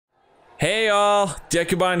Hey all,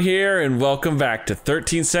 Dekumon here, and welcome back to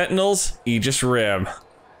 13 Sentinels Aegis Rim.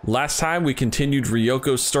 Last time we continued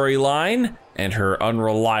Ryoko's storyline and her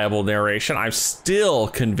unreliable narration. I'm still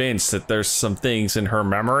convinced that there's some things in her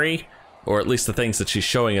memory, or at least the things that she's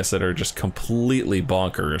showing us, that are just completely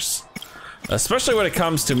bonkers. Especially when it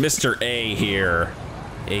comes to Mr. A here,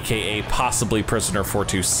 aka possibly Prisoner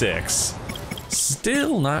 426.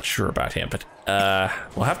 Still not sure about him, but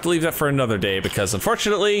we'll have to leave that for another day because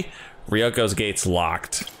unfortunately, Ryoko's gate's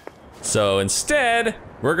locked. So instead,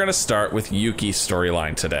 we're gonna start with Yuki's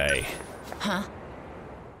storyline today. Huh?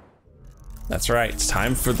 That's right, it's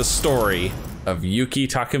time for the story of Yuki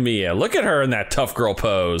Takamiya. Look at her in that tough girl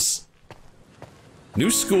pose. New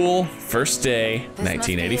school, first day,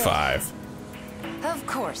 1985. Of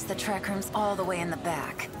course, the track room's all the way in the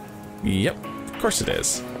back. Yep, of course it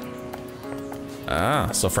is. Ah,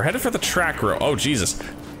 so if we're headed for the track room, oh Jesus.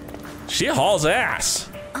 She hauls ass.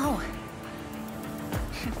 Oh.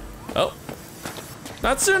 Oh.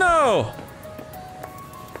 Natsuno!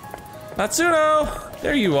 Natsuno!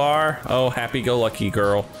 There you are. Oh, happy-go-lucky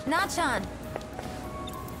girl. Nachan!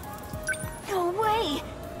 No way!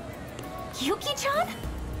 Yuki-chan?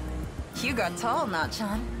 You got tall,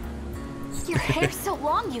 Nachan. Your hair's so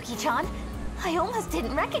long, Yuki-chan. I almost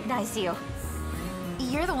didn't recognize you.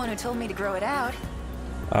 You're the one who told me to grow it out.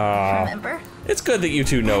 Remember? It's good that you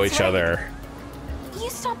two know each other. You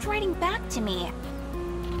stopped writing back to me.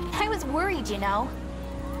 I was worried, you know.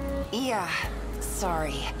 Yeah,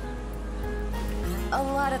 sorry. A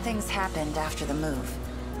lot of things happened after the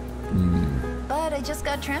move. But I just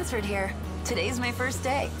got transferred here. Today's my first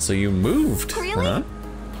day. So you moved, Really? huh?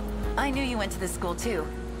 I knew you went to this school too.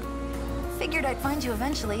 Figured I'd find you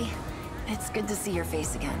eventually. It's good to see your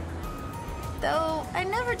face again. Though, I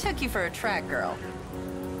never took you for a track girl.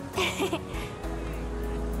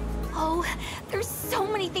 Oh, there's so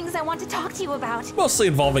many things I want to talk to you about. Mostly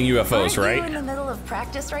involving UFOs, Aren't right? you in the middle of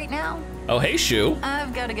practice right now? Oh, hey, Shu.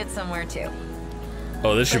 I've got to get somewhere too.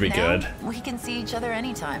 Oh, this should But be now, good. We can see each other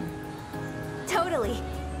anytime. Totally.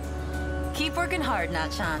 Keep working hard,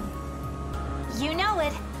 Nachan. You know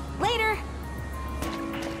it. Later.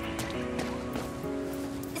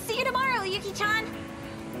 See you tomorrow, Yuki-chan.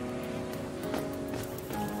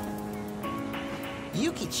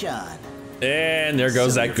 Yuki-chan. And there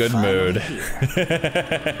goes So that you're good finally mood.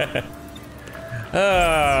 here.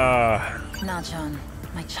 Nachan,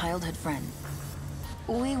 my childhood friend.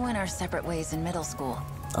 We went our separate ways in middle school,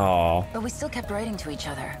 Aw, but we still kept writing to each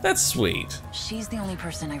other. that's sweet. She's the only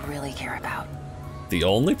person I really care about. The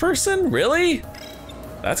only person? Really?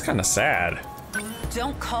 That's kind of sad.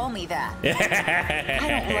 Don't call me that. I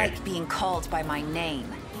don't like being called by my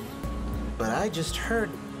name. But I just heard.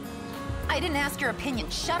 I didn't ask your opinion.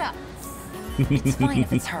 Shut up. It's fine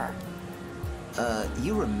if it's her.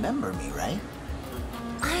 You remember me, right?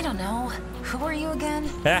 I don't know. Who are you again?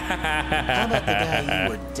 How about the guy you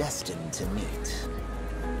were destined to meet?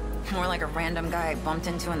 More like a random guy I bumped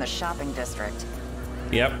into in the shopping district.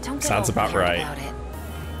 Yep, Don't get sounds all about weird right. about it.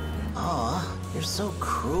 Aw, you're so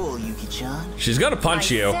cruel, Yuki-chan. She's gonna punch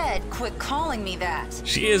you. I said, quit calling me that.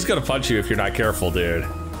 She is gonna punch you if you're not careful, dude.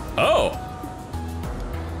 Oh,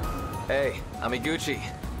 Hey, I'm Iguchi.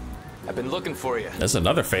 I've been looking for you. there's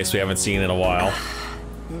another face we haven't seen in a while.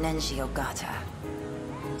 Nenji Ogata.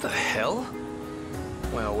 The hell?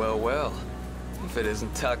 Well, well, well. If it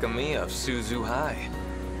isn't Takamiya of Suzu High.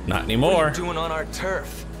 Not What are anymore. you doing on our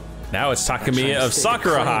turf? Now it's Not trying Takamiya to of stake a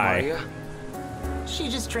Sakura claim, High. are ya? She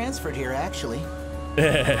just transferred here, actually.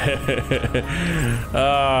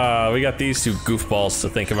 We got these two goofballs to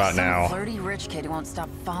think about Some now. flirty rich kid who won't stop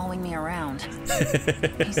following me around.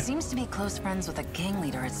 He seems to be close friends with a gang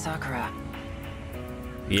leader at Sakura.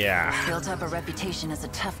 Yeah. Built up a reputation as a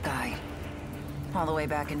tough guy. All the way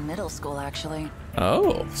back in middle school, actually.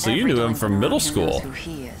 Oh, so you Every knew him delinquent from middle around here knows school. who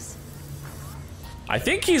he is. I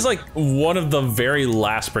think he's like one of the very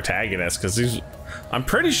last protagonists because I'm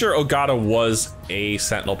pretty sure Ogata was a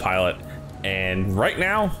Sentinel pilot, and right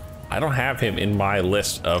now I don't have him in my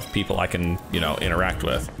list of people I can, you know, interact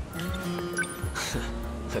with.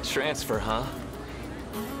 The transfer, huh?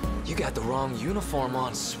 You got the wrong uniform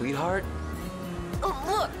on, sweetheart. Oh,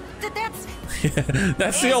 look! That's...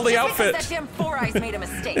 That's the only It's just outfit. because that damn Four Eyes made a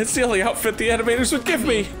mistake. It's the only outfit the animators would give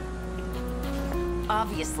me.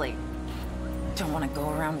 Obviously. Don't want to go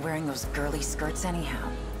around wearing those girly skirts anyhow.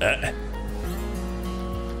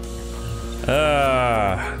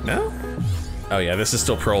 No? Oh yeah, this is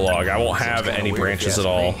still prologue. I won't have Seems kinda any weird if you branches at ask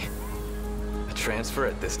all. me. A transfer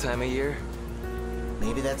at this time of year?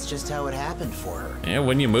 Maybe that's just how it happened for her. Yeah,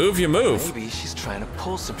 when you move, you move. Maybe she's trying to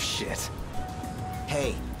pull some shit.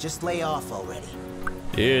 Hey, just lay off already.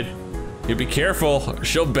 Dude, You be careful.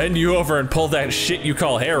 She'll bend you over and pull that shit you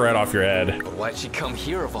call hair right off your head. But why'd she come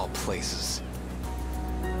here of all places?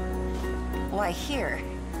 Why here?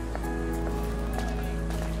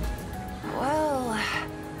 Well...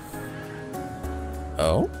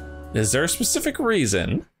 Oh? Is there a specific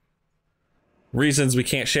reason? Reasons we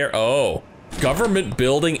can't share? Oh. Government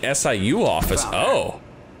building SIU office. Oh.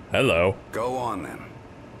 Hello. Go on then.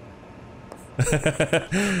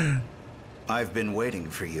 I've been waiting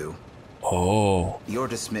for you. Oh. You're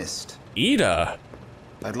dismissed. Ida.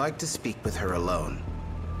 I'd like to speak with her alone.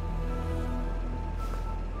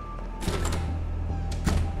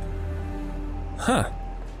 Huh.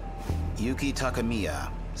 Yuki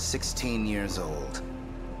Takamiya, 16 years old.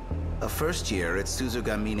 A first year at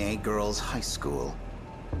Suzugamine Girls High School.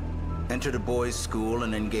 Entered a boys' school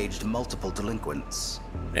and engaged multiple delinquents.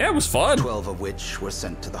 Yeah, it was fun. 12 of which were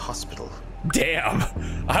sent to the hospital. Damn.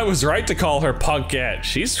 I was right to call her punkette.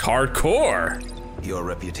 She's hardcore. Your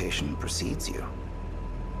reputation precedes you.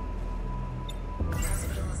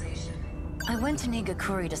 I went to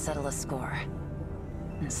Nigakuri to settle a score.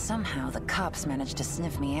 And somehow the cops managed to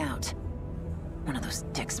sniff me out. One of those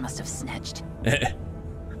dicks must have snitched.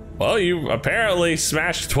 Well, you apparently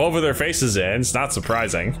smashed 12 of their faces in. It's not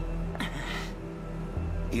surprising.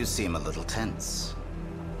 You seem a little tense.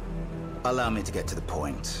 Allow me to get to the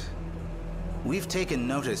point. We've taken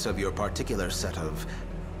notice of your particular set of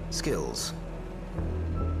skills.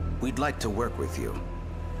 We'd like to work with you.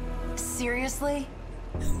 Seriously?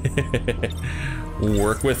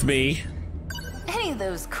 Work with me? Any of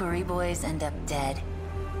those Kuri boys end up dead?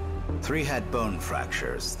 3 had bone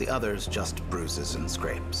fractures, the others just bruises and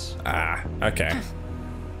scrapes. Ah, okay.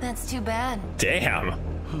 That's too bad.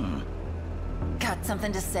 Damn. Got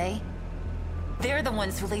something to say? They're the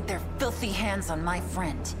ones who laid their filthy hands on my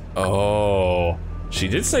friend. Oh. She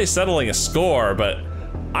did say settling a score, but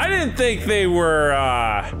I didn't think they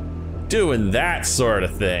were, doing that sort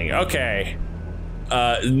of thing. Okay.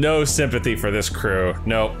 No sympathy for this crew.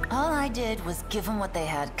 Nope. All I did was give them what they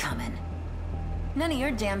had coming. None of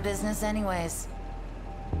your damn business anyways.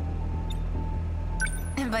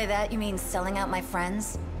 And by that you mean selling out my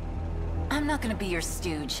friends? I'm not gonna be your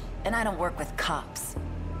stooge, and I don't work with cops.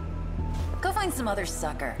 Go find some other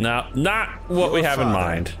sucker. No, not what we have in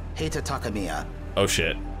mind. Heita Takamiya. Oh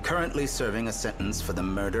shit. Currently serving a sentence for the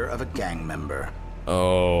murder of a gang member.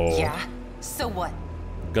 Oh. Yeah? So what?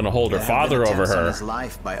 Gonna hold her There have been father over attempts on her. his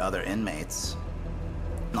life by other inmates.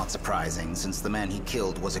 Not surprising, since the man he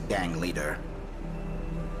killed was a gang leader.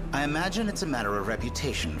 I imagine it's a matter of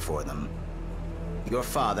reputation for them. Your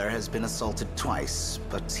father has been assaulted twice,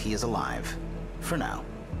 but he is alive. For now.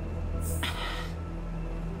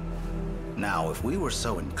 Now, if we were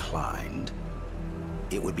so inclined,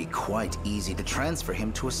 it would be quite easy to transfer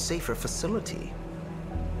him to a safer facility.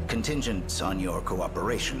 Contingent on your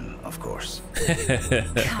cooperation, of course.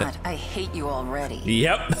 God, I hate you already.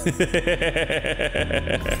 Yep.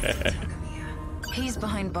 He's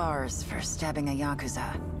behind bars for stabbing a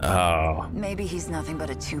Yakuza. Oh. Maybe he's nothing but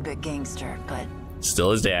a two-bit gangster, but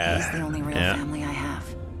Still his dad. he's the only real Yeah. family I have.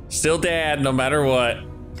 Still dad, no matter what.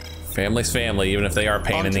 Family's family, even if they are a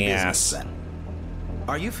pain On in to the business, ass. then.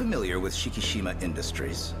 Are you familiar with Shikishima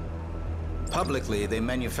Industries? Publicly, they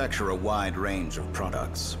manufacture a wide range of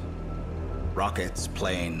products. Rockets,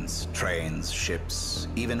 planes, trains, ships,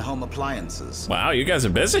 even home appliances. Wow, you guys are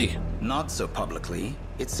busy. Not so publicly,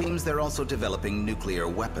 it seems they're also developing nuclear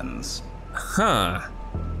weapons. Huh.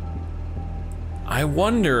 I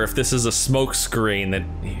wonder if this is a smokescreen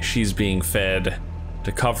that she's being fed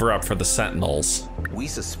to cover up for the Sentinels. We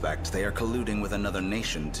suspect they are colluding with another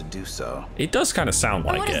nation to do so. It does kind of sound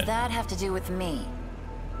But like what does it. that have to do with me?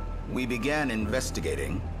 We began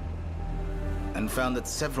investigating and found that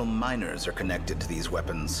several minors are connected to these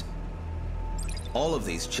weapons. All of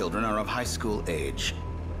these children are of high school age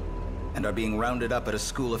and are being rounded up at a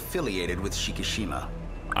school affiliated with Shikishima.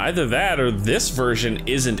 Either that or this version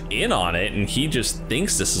isn't in on it and he just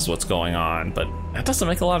thinks this is what's going on, but that doesn't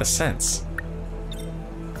make a lot of sense.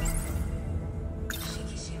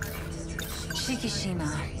 Shikishima.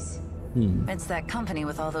 It's that company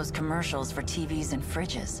with all those commercials for TVs and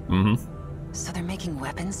fridges. So they're making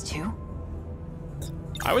weapons too?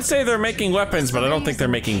 I would say they're making weapons, but I don't think they're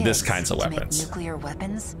making this Kids kinds of to make weapons. nuclear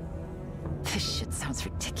weapons? This shit sounds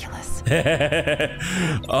ridiculous.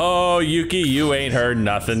 Oh, Yuki, you ain't heard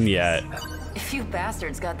nothing yet. If you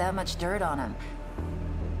bastards got that much dirt on them,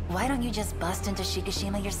 why don't you just bust into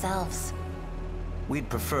Shikishima yourselves? We'd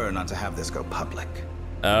prefer not to have this go public.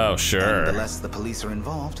 Oh, And the sure. less the police are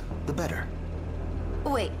involved, the better.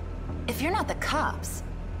 Wait, if you're not the cops,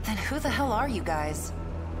 then who the hell are you guys?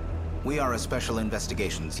 We are a special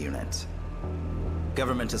investigations unit.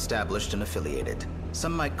 Government established and affiliated.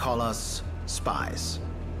 Some might call us spies.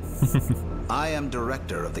 I am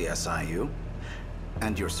director of the SIU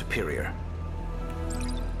and your superior.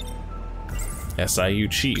 SIU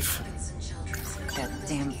chief. That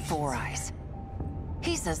damn Four Eyes.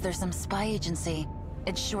 He says there's some spy agency.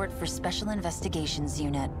 It's short for Special Investigations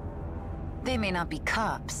Unit. They may not be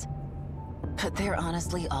cops, but they're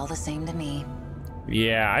honestly all the same to me.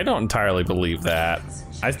 Yeah, I don't entirely believe that.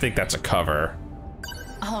 I think that's a cover.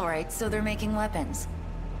 All right, so they're making weapons.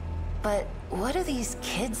 But what do these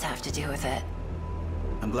kids have to do with it?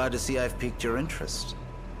 I'm glad to see I've piqued your interest.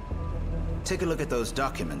 Take a look at those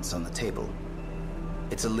documents on the table.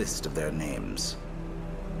 It's a list of their names.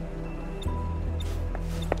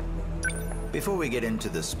 Before we get into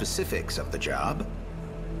the specifics of the job,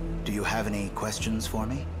 do you have any questions for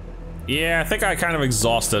me? Yeah, I think I kind of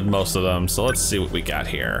exhausted most of them, so let's see what we got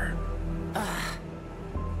here.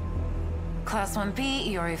 Class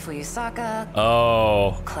 1B, Iori Fuyusaka.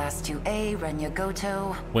 Oh. Class 2A, Renya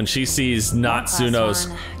Goto. When she sees Natsuno's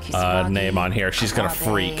name on here, she's gonna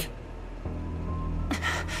freak.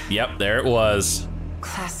 Yep, there it was.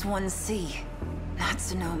 Class 1C,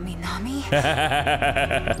 Natsuno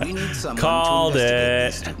Minami. We need someone Called to investigate it.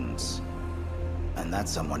 these students. And that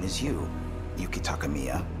someone is you, Yuki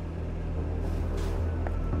Takamiya.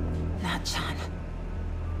 Nat-chan.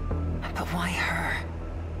 But why her?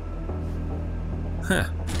 Huh.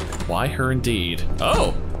 Why her indeed?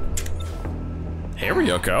 Oh! Hey,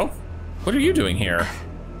 Ryoko. What are you doing here?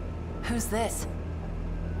 Who's this?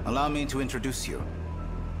 Allow me to introduce you.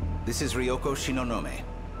 This is Ryoko Shinonome.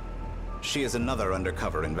 She is another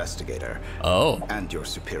undercover investigator. Oh. And your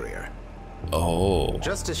superior. Oh.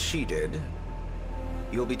 Just as she did,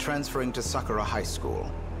 you'll be transferring to Sakura High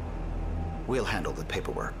School. We'll handle the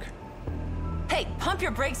paperwork. Hey, pump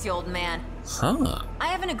your brakes, you old man. Huh. I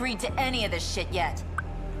haven't agreed to any of this shit yet.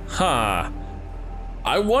 Huh.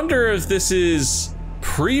 I wonder if this is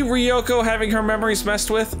pre-Ryoko having her memories messed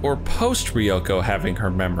with, or post-Ryoko having her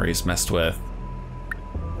memories messed with.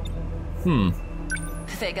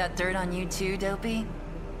 They got dirt on you too, Dopey?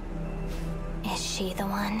 Is she the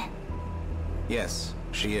one? Yes,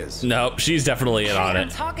 she is. Nope, she's definitely in on I'm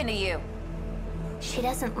it. talking to you. She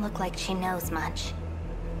doesn't look like she knows much.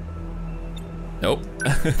 Nope.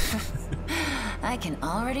 I can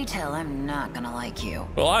already tell I'm not gonna like you.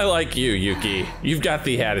 Well, I like you, Yuki. You've got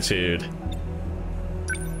the attitude.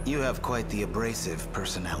 You have quite the abrasive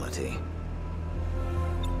personality.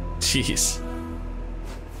 Jeez.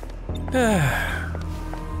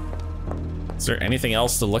 Is there anything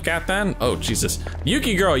else to look at then? Oh, Jesus.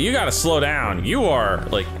 Yuki girl, you gotta slow down. You are,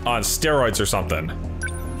 like, on steroids or something.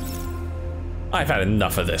 I've had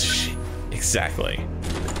enough of this shit. Exactly.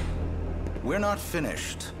 We're not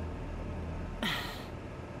finished.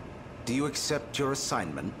 Do you accept your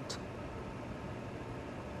assignment?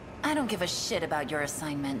 I don't give a shit about your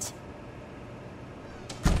assignment.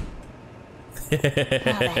 Well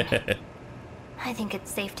then, I think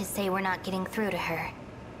it's safe to say we're not getting through to her.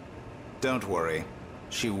 Don't worry.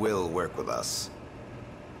 She will work with us.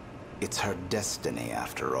 It's her destiny,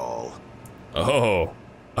 after all. Oh,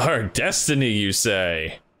 our destiny, you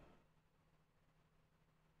say?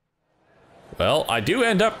 Well, I do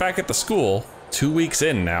end up back at the school. 2 weeks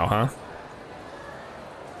in now, huh?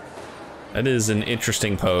 That is an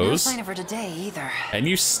interesting No pose. sign of her today either. And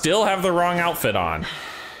you still have the wrong outfit on.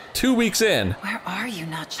 2 weeks in. Where are you,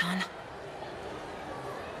 Nat-chan?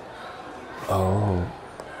 Oh.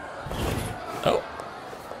 Oh.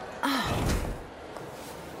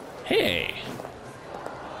 Hey.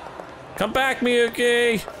 Come back,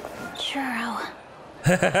 Miyuki. Churro.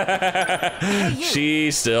 Hey, you.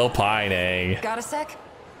 She's still pining. Got a sec?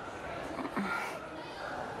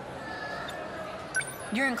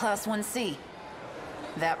 You're in class 1C.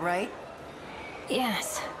 That right?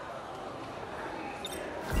 Yes.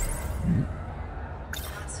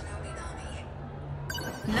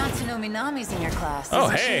 Natsuno Minami's in your class. Oh,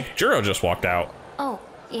 isn't hey, she? Juro just walked out. Oh,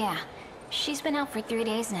 yeah. She's been out for 3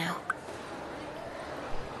 days now.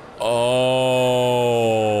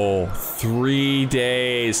 Oh, 3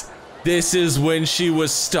 days. This is when she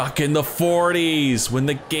was stuck in the 40s, when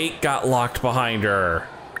the gate got locked behind her.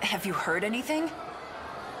 Have you heard anything?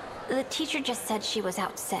 The teacher just said she was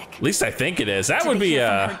out sick. At least I think it is. That Did would they be hear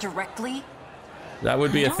a from her directly? that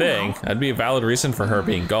would be I a don't thing. know. That'd be a valid reason for her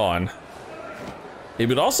being gone. It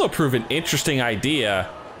would also prove an interesting idea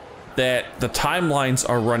that the timelines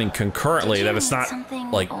are running concurrently, Did you that it's need not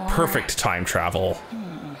something, like or- perfect time travel.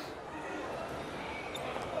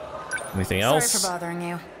 Anything else? Sorry for bothering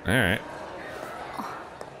you. All right.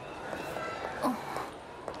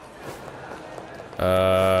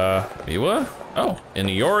 Miwa? Oh, and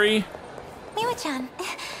Iori. Miwa-chan.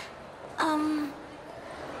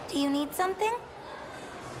 Do you need something?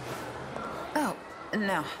 Oh,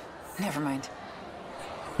 no. Never mind.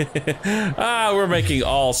 We're making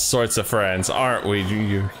all sorts of friends, aren't we?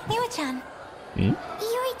 Miwa-chan.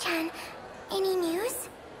 Iori-chan, any news?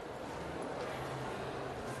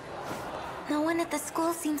 No one at the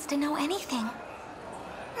school seems to know anything.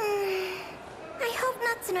 I hope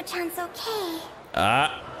Natsuno-chan's okay.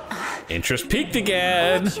 Interest peaked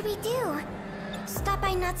again. What should we do? Stop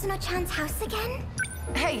by Natsuno-chan's house again?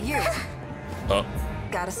 Hey, you! Oh.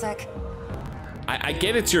 Got a sec? I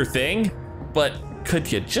get it's your thing, but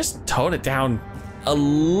could you just tone it down a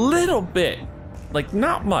little bit? Like,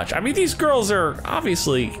 not much. I mean, these girls are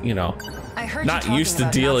obviously, you know, I heard not you used to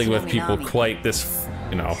about dealing Natsuno with people Minami. quite this,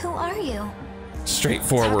 you know, Who are you?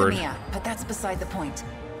 straightforward. Takamiya, but that's beside the point.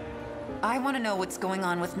 I want to know what's going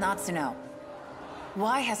on with Natsuno.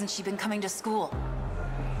 Why hasn't she been coming to school?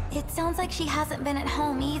 It sounds like she hasn't been at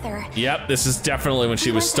home either. Yep, this is definitely when she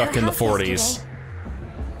We was went to stuck her in the house 40s. yesterday,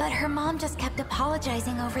 but her mom just kept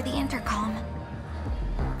apologizing over the intercom.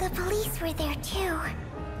 The police were there too.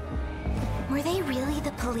 Were they really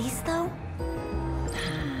the police though?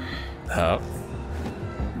 Oh.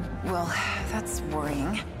 Well, that's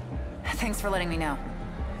worrying. Thanks for letting me know.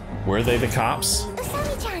 Were they the cops?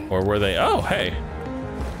 Usami-chan! Or were they, oh, hey.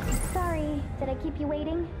 Sorry, did I keep you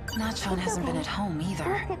waiting? Nachon hasn't been at home either.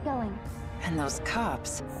 Let's get going. And those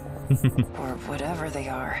cops, or whatever they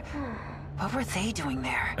are, what were they doing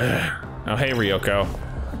there? Oh, hey, Ryoko.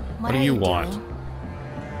 What do you want? doing?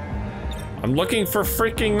 I'm looking for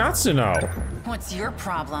freaking Natsuno. What's your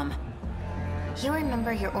problem? You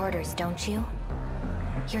remember your orders, don't you?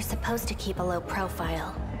 You're supposed to keep a low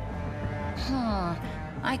profile.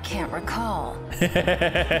 I can't recall.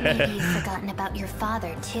 Maybe you've forgotten about your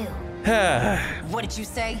father, too. What did you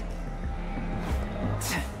say?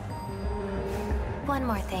 One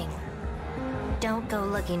more thing. Don't go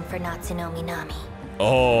looking for Natsuno Minami.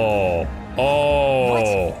 Oh.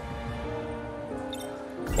 Oh.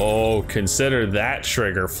 Oh, consider that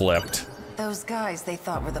trigger flipped. Those guys they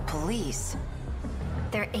thought were the police.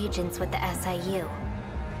 They're agents with the SIU.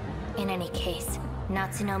 In any case,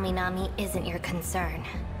 Natsuno Minami isn't your concern.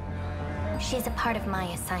 She's a part of my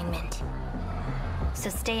assignment. So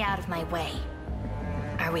stay out of my way.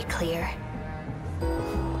 Are we clear?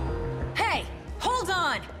 Hey, hold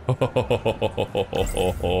on!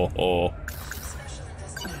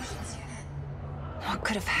 What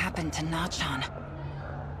could have happened to Nachon?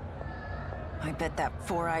 I bet that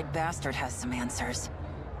four-eyed bastard has some answers.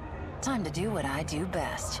 Time to do what I do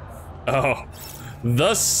best. Oh,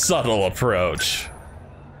 the subtle approach.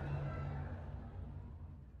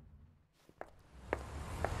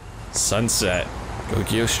 Sunset,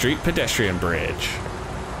 Gogyo Street pedestrian bridge.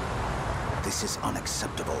 This is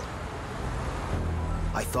unacceptable.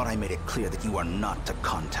 I thought I made it clear that you are not to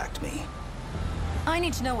contact me. I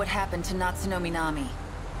need to know what happened to Natsuno Minami.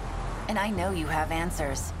 And I know you have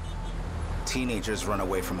answers. Teenagers run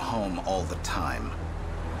away from home all the time.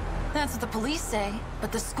 That's what the police say,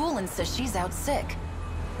 but the school insists she's out sick.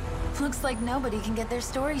 Looks like nobody can get their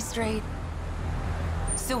story straight.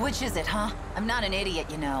 So which is it, huh? I'm not an idiot,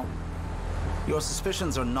 you know. Your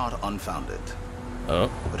suspicions are not unfounded,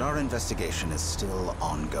 Oh, but our investigation is still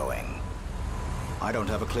ongoing. I don't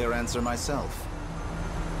have a clear answer myself.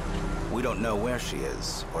 We don't know where she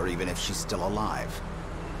is, or even if she's still alive.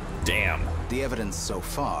 damn. The evidence so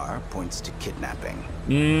far points to kidnapping.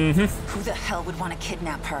 Who the hell would want to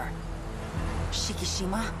kidnap her?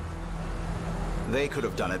 Shikishima? They could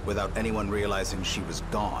have done it without anyone realizing she was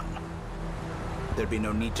gone. There'd be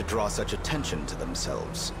no need to draw such attention to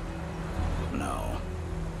themselves. No.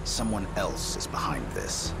 Someone else is behind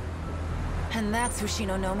this. And that's who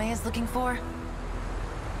Shinonome is looking for?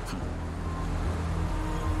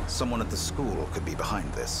 Someone at the school could be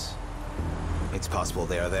behind this. It's possible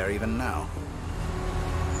they are there even now.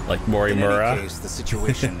 Like In Morimura. any case, the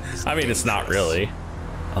situation is I mean, it's not dangerous. really.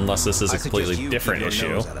 Unless this is a I suggest completely you different keep your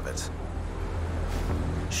issue. nose out of it.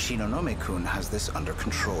 Shinonome-kun has this under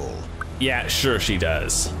control. Yeah, sure she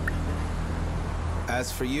does.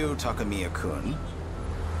 As for you, Takamiya-kun,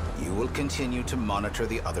 you will continue to monitor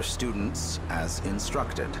the other students as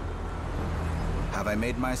instructed. Have I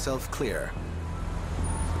made myself clear?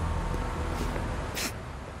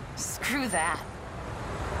 Screw that.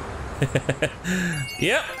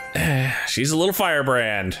 Yep, she's a little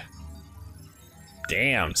firebrand.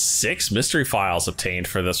 Damn, 6 mystery files obtained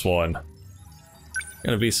for this one.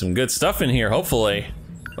 Gonna be some good stuff in here, hopefully.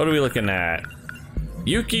 What are we looking at?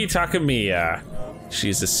 Yuki Takamiya.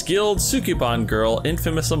 She's a skilled Sukeban girl,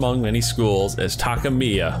 infamous among many schools as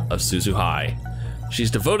Takamiya of Suzu High. She's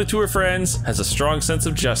devoted to her friends, has a strong sense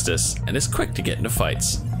of justice, and is quick to get into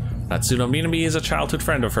fights. Natsuno Minami is a childhood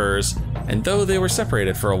friend of hers, and though they were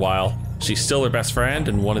separated for a while, she's still her best friend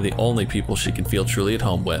and one of the only people she can feel truly at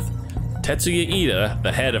home with. Tetsuya Ida,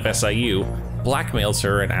 the head of SIU, blackmails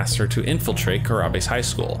her and asks her to infiltrate Kurabe's high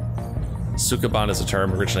school. Sukeban is a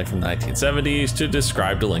term originating from the 1970s to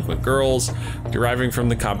describe delinquent girls, deriving from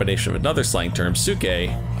the combination of another slang term, suke,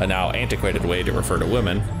 a now antiquated way to refer to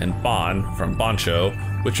women, and ban, from bancho,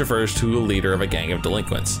 which refers to a leader of a gang of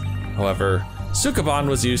delinquents. However, Sukeban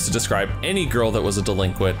was used to describe any girl that was a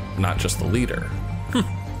delinquent, not just the leader.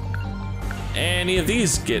 Any of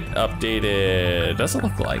these get updated? Doesn't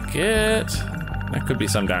look like it. That could be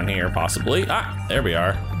some down here, possibly. Ah, there we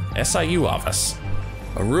are. SIU office.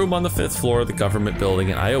 A room on the 5th floor of the government building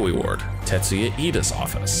in Ioi Ward, Tetsuya Ida's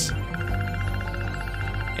office.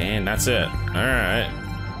 And that's it. All right.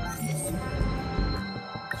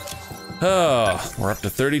 Oh, we're up to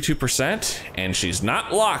 32%, and she's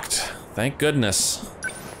not locked. Thank goodness.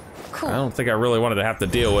 Cool. I don't think I really wanted to have to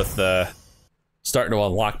deal with starting to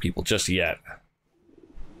unlock people just yet.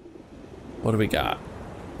 What do we got?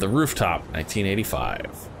 The Rooftop,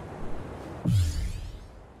 1985.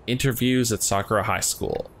 Interviews at Sakura High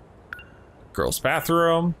School. Girls'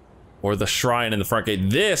 bathroom, or the shrine in the front gate.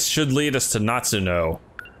 This should lead us to Natsuno.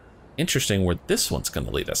 Interesting where this one's gonna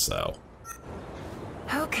lead us, though.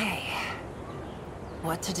 Okay.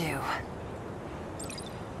 What to do?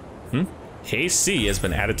 Hey C has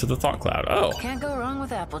been added to the thought cloud. Oh. Can't go wrong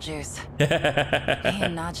with apple juice. He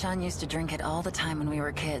and Nachan used to drink it all the time when we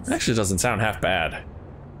were kids. Actually doesn't sound half bad.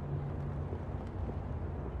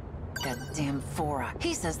 That damn Fora.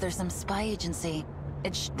 He says there's some spy agency.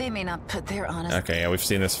 They may not put their honest... Okay, yeah, we've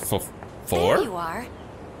seen this before. There you are.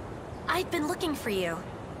 I've been looking for you.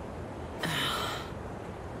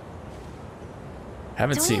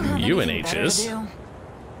 Haven't Don't seen have you in anything better ages. to do?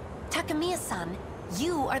 Takamiya-san,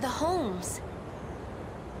 you are the Holmes.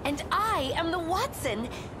 And I am the Watson.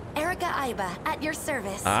 Erica Aiba, at your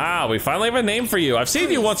service. Ah, we finally have a name for you. I've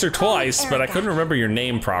seen you Please once or call me twice, but I Erica. couldn't remember your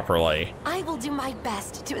name properly. I will do my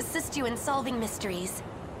best to assist you in solving mysteries.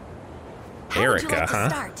 How would you Erica, like to huh?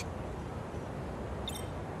 start?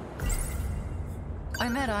 I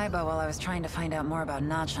met Aiba while I was trying to find out more about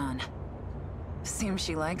Nachan. Seems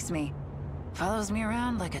she likes me. Follows me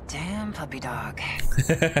around like a damn puppy dog.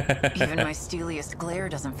 Even my steeliest glare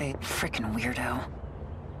doesn't fade. Frickin' weirdo.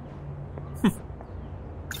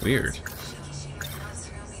 Weird.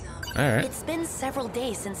 All right. It's been several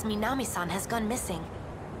days since Minami-san has gone missing.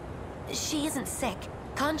 She isn't sick,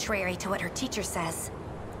 contrary to what her teacher says.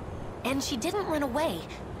 And she didn't run away,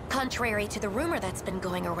 contrary to the rumor that's been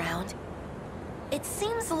going around. It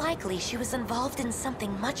seems likely she was involved in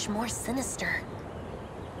something much more sinister.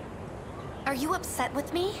 Are you upset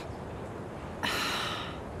with me?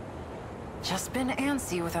 Just been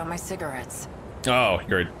antsy without my cigarettes. Oh,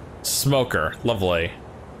 you're a smoker. Lovely.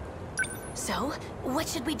 So, what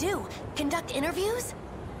should we do? Conduct interviews?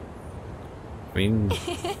 I mean,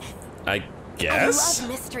 I guess. I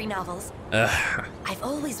love mystery novels. Ugh. I've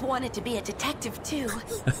always wanted to be a detective too.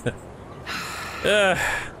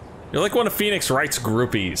 You're like one of Phoenix Wright's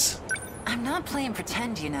groupies. I'm not playing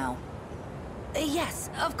pretend, you know. Yes,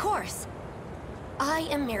 of course. I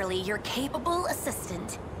am merely your capable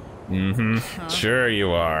assistant. Mm-hmm. Sure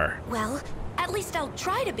you are. Well, at least I'll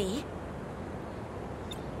try to be.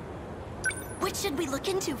 What should we look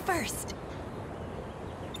into first?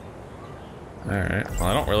 All right. Well,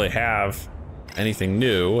 I don't really have anything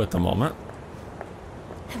new at the moment.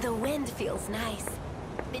 The wind feels nice.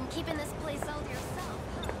 Been keeping this place all to yourself,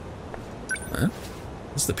 huh? Huh?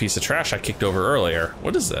 This is the piece of trash I kicked over earlier.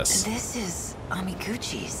 What is this? This is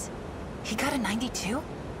Amiguchi's. He got a 92?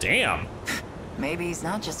 Damn. Maybe he's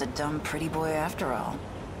not just a dumb pretty boy after all.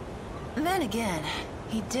 Then again,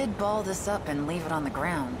 he did ball this up and leave it on the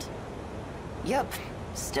ground. Yup,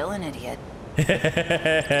 still an idiot.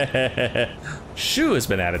 Shu has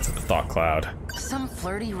been added to the thought cloud. Some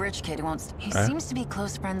flirty rich kid who wants... He seems to be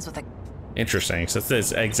close friends with a... Interesting. So it's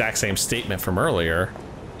the exact same statement from earlier.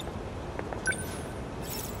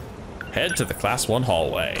 Head to the Class 1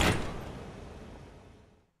 hallway.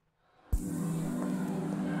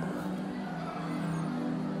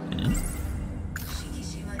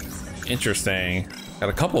 Interesting. Got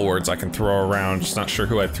a couple words I can throw around, just not sure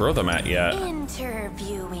who I'd throw them at yet.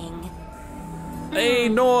 Interviewing.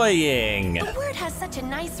 Annoying. The word has such a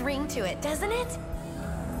nice ring to it, doesn't it?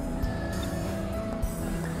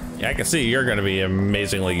 Yeah, I can see you're gonna be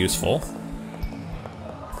amazingly useful.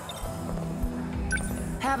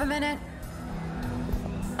 Have a minute?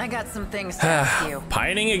 I got some things to ask you.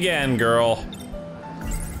 Pining again, girl.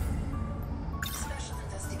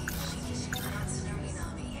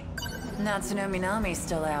 Natsuno Minami's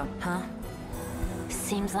still out, huh?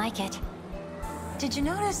 Seems like it. Did you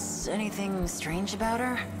notice anything strange about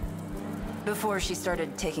her? Before she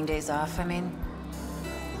started taking days off, I mean.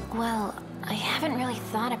 Well, I haven't really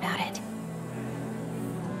thought about it.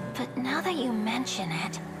 But now that you mention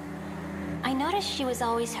it, I noticed she was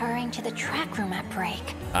always hurrying to the track room at break.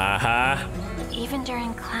 Even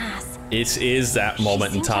during class. It is that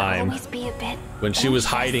moment in time always be a bit when she was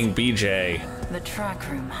hiding BJ. The track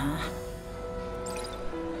room, huh?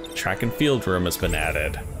 Track and field room has been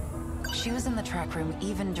added. She was in the track room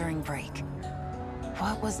even during break.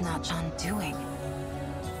 What was Nachan doing?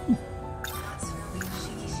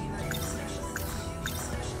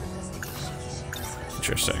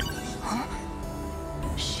 Interesting. Huh?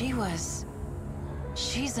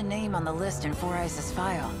 She's a name on the list in Four Eyes'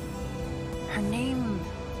 file. Her name,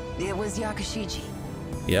 it was Yakushiji.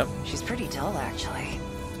 Yep. She's pretty dull, actually.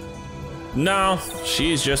 No,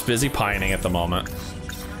 she's just busy pining at the moment.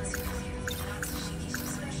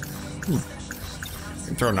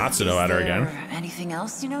 Throw Natsuno at her again. Anything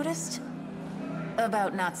else you noticed?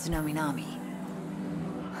 About Natsuno Minami?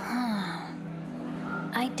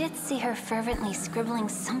 I did see her fervently scribbling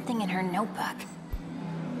something in her notebook.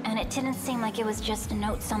 And it didn't seem like it was just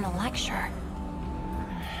notes on the lecture.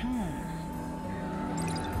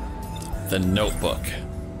 The notebook.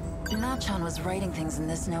 Nachan was writing things in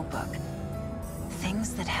this notebook.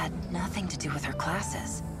 Things that had nothing to do with her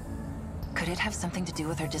classes. Could it have something to do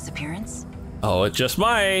with her disappearance? Oh, it just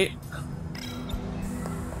might.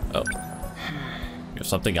 Oh. You have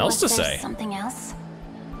something else to say. Something else?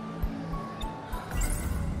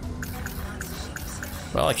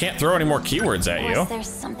 Well, I can't throw any more keywords at you. Was there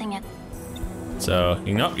something at... So,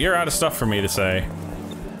 you know, you're out of stuff for me to say.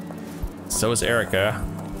 So is Erica.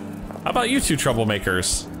 How about you two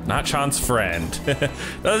troublemakers? Not Chan's friend.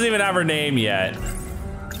 Doesn't even have her name yet.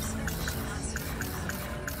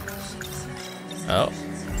 Oh,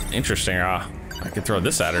 interesting. I could throw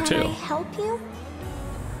this at her too. Can I help you?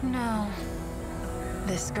 No.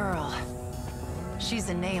 This girl. She's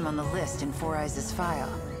a name on the list in Four Eyes'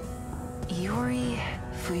 file. Yuri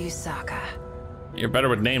Fuyusaka. You're better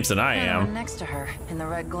with names than I And am. one next to her in the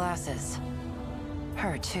red glasses.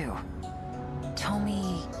 Her too.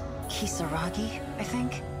 Tomi Kisaragi, I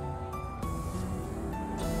think.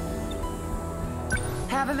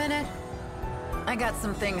 Have a minute? I got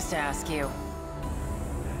some things to ask you.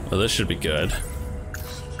 Well, this should be good.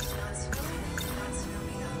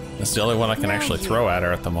 That's the only one I can actually throw at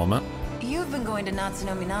her at the moment. You've been going to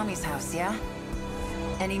Natsuno Minami's house, yeah?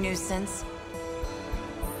 Any news since?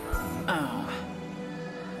 Oh.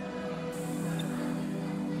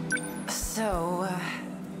 So,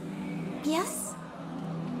 Yes?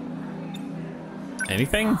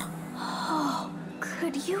 Anything? Oh,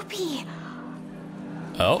 could you be...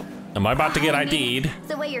 Oh, am I about to get ID'd?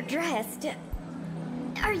 The way you're dressed.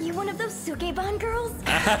 Are you one of those Sukeban girls?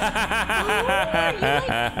 Oh, are you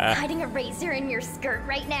like hiding a razor in your skirt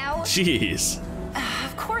right now? Jeez.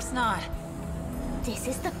 of course not. This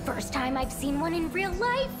is the first time I've seen one in real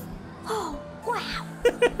life. Oh, wow.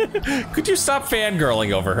 Could you stop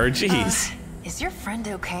fangirling over her? Jeez. Is your friend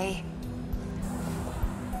okay?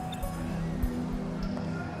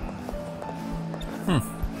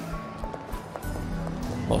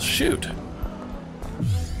 Well, shoot.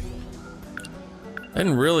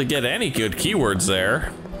 Didn't really get any good keywords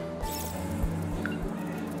there.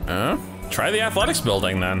 Try the athletics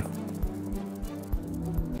building then.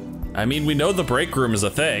 I mean, we know the break room is a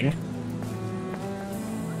thing.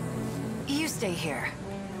 You stay here.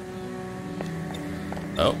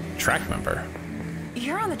 Oh, track member.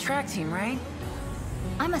 You're on the track team, right?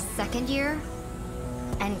 I'm a second year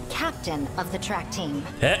and captain of the track team.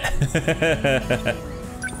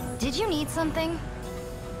 Did you need something?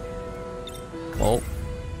 Well,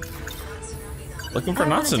 looking for I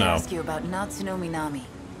wanted to Natsuno. ask you about Natsuno Minami.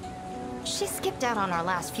 She skipped out on our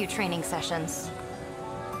last few training sessions.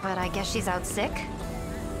 But I guess she's out sick.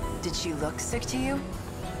 Did she look sick to you?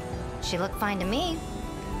 She looked fine to me.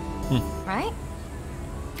 Right?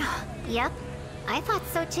 Yep, I thought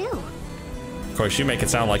so too. Of course, you make it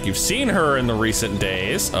sound like you've seen her in the recent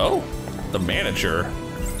days. Oh, the manager.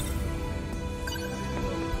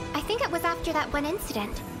 I think it was after that one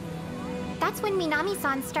incident. That's when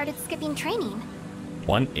Minami-san started skipping training.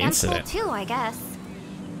 One And school incident. too, I guess.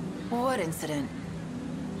 What incident?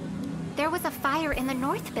 There was a fire in the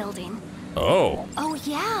north building. Oh. Oh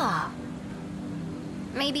yeah.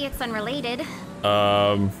 Maybe it's unrelated,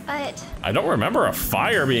 but I don't remember a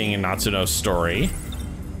fire being in Natsuno's story.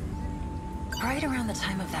 Right around the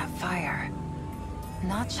time of that fire,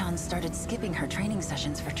 Na-chan started skipping her training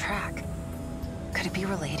sessions for track. Could it be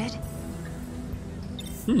related?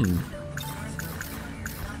 Yeah,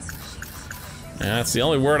 that's the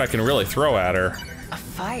only word I can really throw at her. A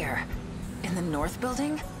fire? In the North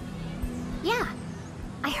Building? Yeah.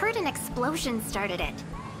 I heard an explosion started it.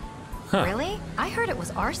 Huh. Really? I heard it was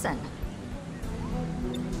arson.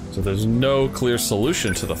 So there's no clear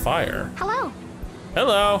solution to the fire. Hello.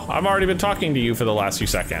 Hello, I've already been talking to you for the last few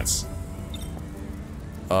seconds.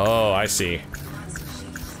 Oh, I see.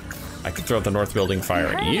 I could throw the North Building fire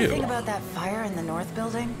at Heard anything you. about that fire in the North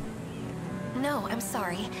Building? No, I'm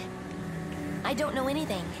sorry. I don't know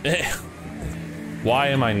anything. Why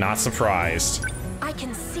am I not surprised? I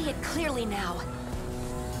can see it clearly now.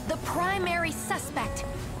 The primary suspect.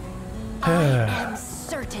 I am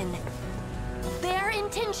certain. Their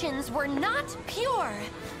intentions were not pure.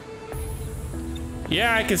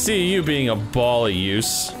 Yeah, I can see you being a ball of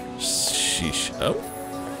use. Sheesh. Oh.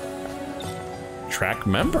 Track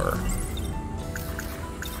member.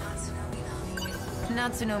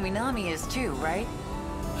 Natsuno Minami is too, right?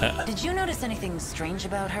 Did you notice anything strange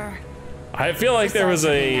about her? I feel like there was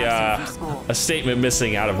a statement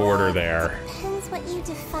missing out of order there. Depends what you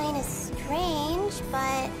define as strange,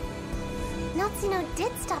 but Natsuno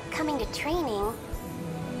did stop coming to training.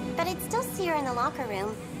 But I'd still see her in the locker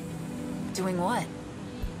room. Doing what?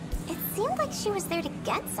 It seemed like she was there to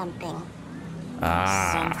get something.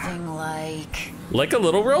 Something like... Like a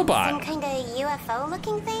little Some robot. kind of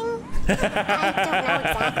UFO-looking thing? I don't know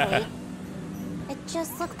exactly. It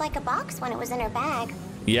just looked like a box when it was in her bag.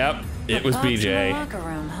 Yep, it was box in the BJ. locker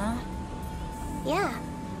room, huh? Yeah.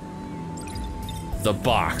 The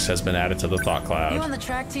box has been added to the thought You cloud. on the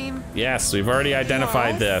track team? Yes, we've already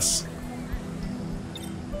identified this.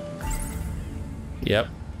 Yep,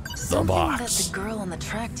 the Something that box. the girl on the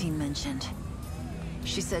track team mentioned.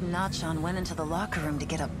 She said Na-chan went into the locker room to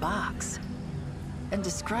get a box and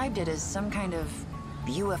described it as some kind of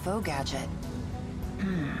UFO gadget.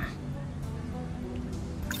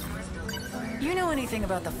 You know anything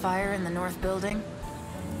about the fire in the North Building?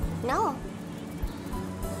 No.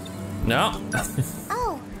 No?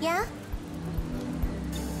 Oh, yeah?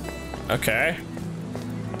 Okay.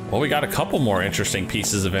 Well, we got a couple more interesting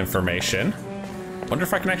pieces of information. Wonder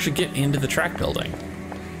if I can actually get into the track building.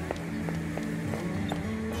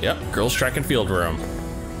 Yep, girls' track and field room.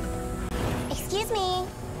 Excuse me.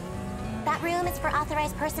 That room is for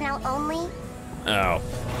authorized personnel only? Oh.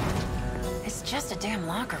 It's just a damn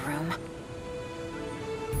locker room.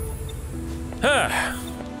 Huh.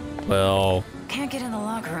 Well, Can't get in the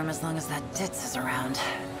locker room as long as that ditz is around.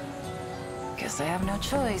 Guess I have no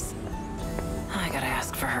choice. I gotta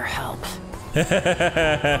ask for her help.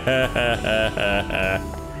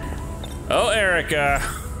 oh, Erica.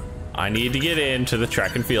 I need to get into the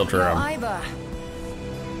track and field room. Aiba,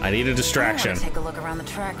 I need a distraction. I wanna take a look around the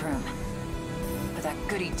track room. But that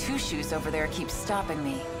goody two-shoes over there keeps stopping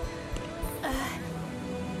me.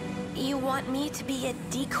 You want me to be a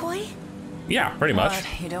decoy? Yeah, pretty much.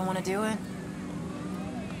 What, you don't want to do it?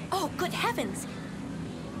 Oh, good heavens!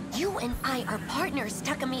 You and I are partners,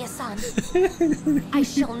 Takamiya-san. I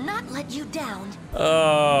shall not let you down.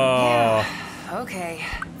 Oh. Okay.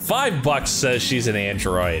 $5 says she's an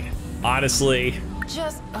android. Honestly,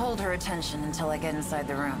 Just hold her attention until I get inside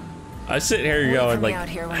the room. I sit here Wait going for me like, out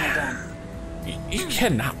here when you're done. you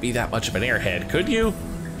cannot be that much of an airhead, could you?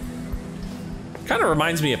 Kind of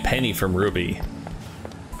reminds me of Penny from Ruby.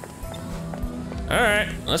 All right,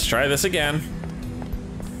 let's try this again.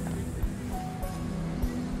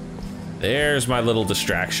 There's my little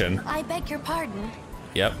distraction. I beg your pardon.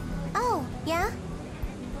 Yep. Oh, yeah?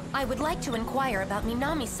 I would like to inquire about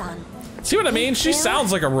Minami-san. See what I mean? She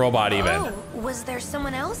sounds like a robot even. Oh, was there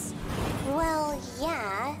someone else? Well,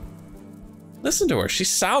 yeah. Listen to her. She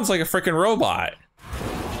sounds like a freaking robot.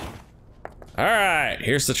 All right,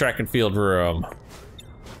 here's the track and field room.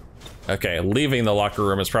 Okay, leaving the locker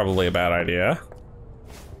room is probably a bad idea.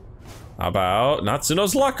 How about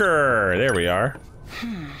Natsuno's locker? There we are.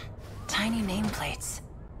 Tiny nameplates.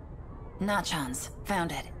 Na-chan's.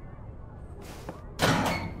 Found it.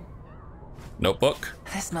 Notebook.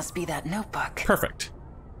 This must be that notebook. Perfect.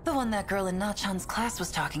 The one that girl in Na-chan's class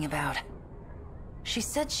was talking about. She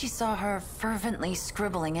said she saw her fervently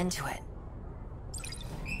scribbling into it.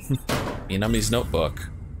 Minami's notebook.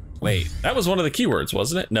 Wait, that was one of the keywords,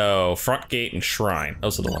 wasn't it? No, front gate and shrine.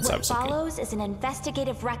 Those are the ones I What was looking. follows is an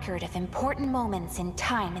investigative record of important moments in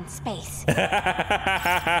time and space. All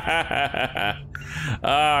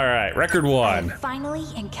right, record one. I finally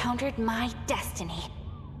encountered my destiny.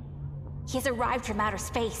 He has arrived from outer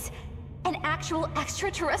space, An actual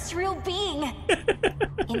extraterrestrial being.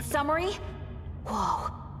 In summary, whoa.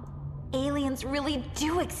 Aliens really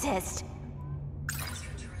do exist.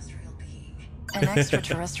 An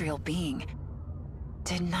extraterrestrial being.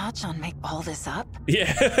 Did Nachan make all this up?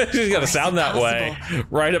 Yeah, she's gotta sound that way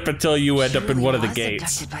right up until you end up in one of the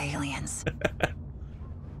gates. Abducted by aliens.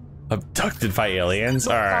 Abducted by aliens?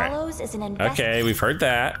 What Alright. follows is an Okay, we've heard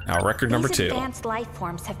that. Now, record number These 2. advanced life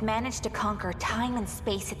forms have managed to conquer time and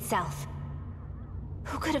space itself.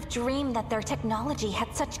 Who could have dreamed that their technology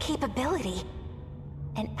had such capability?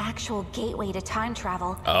 An actual gateway to time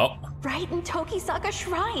travel. Oh. Right in Tokisaka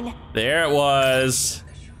Shrine. There it was.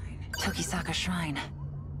 Tokisaka Shrine.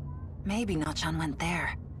 Maybe Nachan went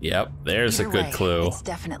there. Yep, there's Either a good way, clue. It's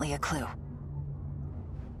definitely a clue.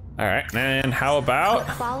 Alright, and how about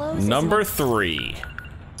What follows number is 3?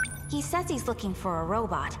 He says he's looking for a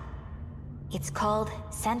robot. It's called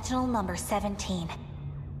Sentinel number 17.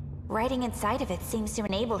 Writing inside of it seems to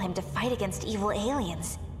enable him to fight against evil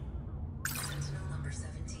aliens.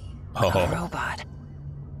 A Oh, robot.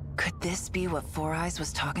 Could this be what Four Eyes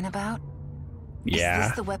was talking about? Is yeah.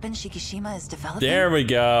 this the weapon Shikishima is developing? There we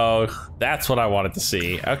go. That's what I wanted to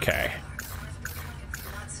see. Okay.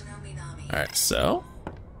 Alright, so.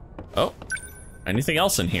 Oh. Anything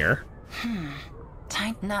else in here?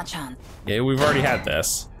 Time Nachan. Yeah, we've already had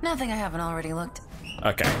this. Nothing I haven't already looked.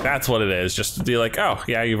 Okay, that's what it is. Just to be like, oh,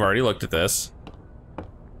 yeah, you've already looked at this.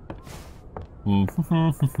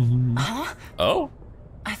 Huh? Oh?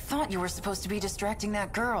 I thought you were supposed to be distracting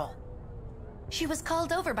that girl. She was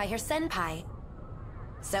called over by her senpai.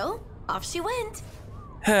 So, off she went.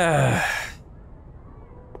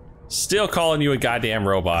 Still calling you a goddamn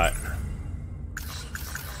robot.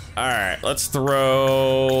 Alright, let's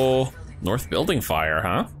throw North Building Fire,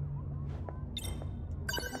 huh?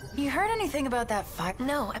 You heard anything about that fire?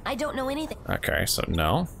 No, I don't know anything. Okay, so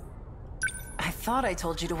no. I thought I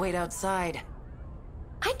told you to wait outside.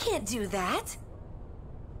 I can't do that.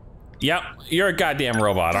 Yep, you're a goddamn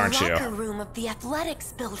robot, aren't The you? locker room of the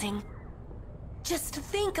athletics building. Just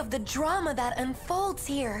think of the drama that unfolds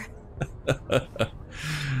here.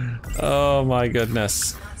 Oh my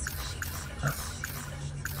goodness.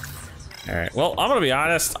 Alright, well, I'm gonna be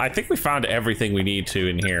honest. I think we found everything we need to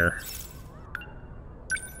in here.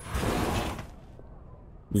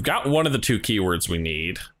 We've got one of the 2 keywords we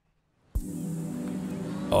need.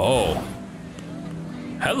 Oh.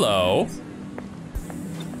 Hello.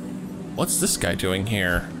 What's this guy doing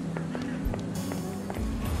here?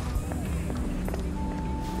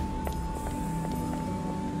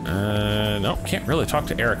 No, can't really talk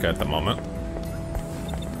to Erica at the moment.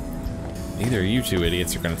 Neither of you 2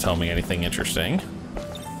 idiots are gonna tell me anything interesting.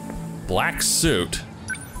 Black suit.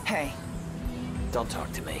 Hey, Don't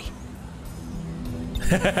talk to me.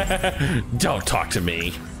 Don't talk to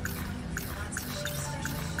me.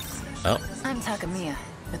 Oh. I'm Takamiya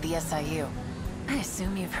with the SIU. I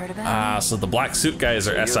assume you've heard about Ah, so the black suit guys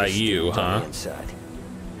are You're the SIU, student on huh? the inside. me.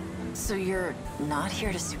 So you're not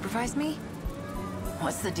here to supervise me?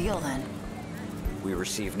 What's the deal then? We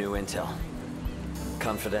received new intel.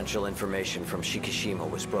 Confidential information from Shikishima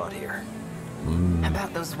was brought here.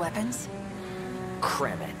 About those weapons?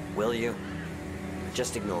 Cram it, will you?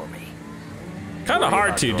 Just ignore me. Kinda Worry hard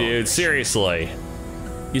about to, your own dude, mission. seriously.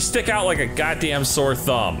 You stick out like a goddamn sore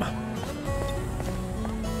thumb.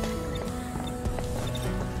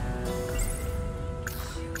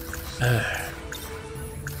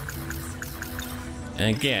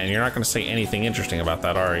 And again, you're not gonna say anything interesting about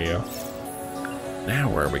that, are you? Now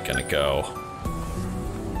where are we gonna go?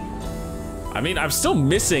 I mean, I'm still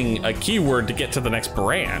missing a keyword to get to the next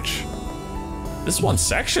branch. This one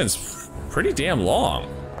section's pretty damn long.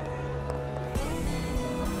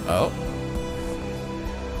 Oh.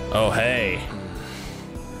 Oh, hey.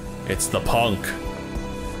 It's the punk.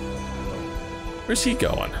 Where's he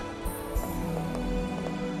going?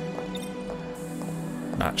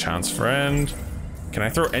 Not Chan's friend. Can I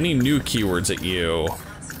throw any new keywords at you?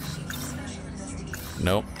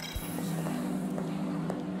 Nope.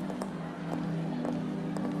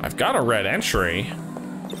 I've got a red entry.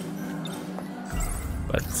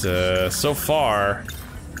 But so far,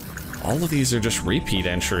 all of these are just repeat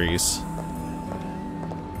entries.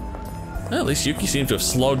 Well, at least Yuki seems to have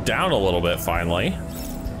slowed down a little bit finally.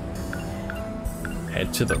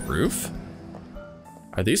 Head to the roof?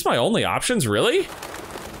 Are these my only options, really?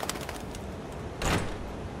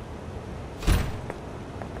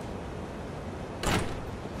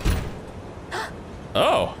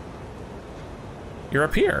 Oh. You're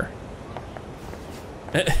up here.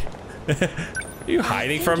 Are you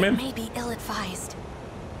hiding from him? It may be ill-advised.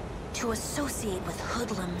 to associate with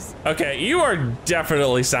hoodlums. Okay, you are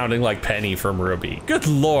definitely sounding like Penny from Ruby. Good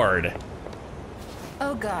lord.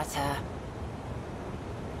 Ogata,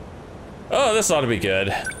 Oh, this ought to be good.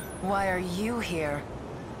 why are you here?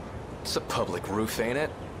 It's a public roof, ain't it?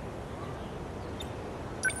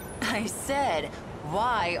 I said,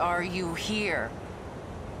 why are you here?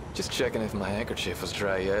 Just checking if my handkerchief was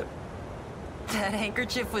dry yet. That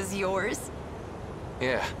handkerchief was yours?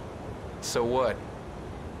 Yeah. So what?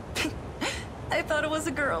 I thought it was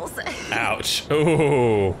a girl's. Ouch.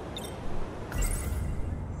 Ooh.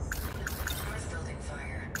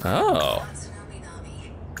 Oh.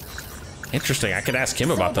 Interesting. I could ask him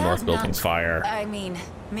about the North Building's fire. I mean,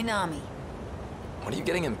 Minami. What are you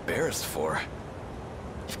getting embarrassed for?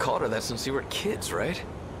 You've called her that since you were kids, right?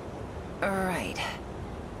 Right.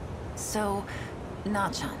 So,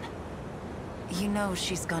 Nachan. You know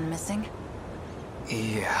she's gone missing?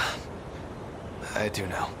 Yeah. I do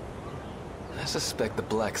know. I suspect the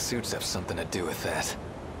black suits have something to do with that.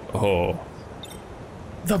 Oh.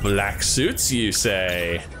 The black suits, you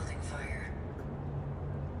say?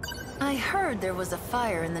 I heard there was a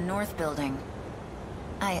fire in the North Building.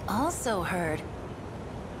 I also heard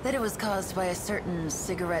that it was caused by a certain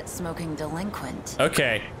cigarette-smoking delinquent.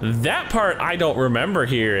 Okay, that part I don't remember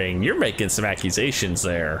hearing. You're making some accusations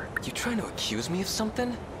there. You trying to accuse me of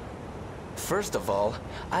something? First of all,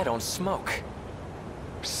 I don't smoke.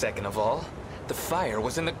 Second of all, the fire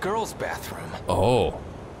was in the girls' bathroom. Oh.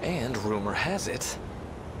 And rumor has it,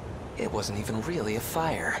 it wasn't even really a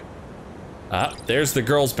fire. There's the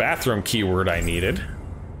girls' bathroom keyword I needed.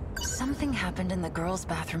 Something happened in the girls'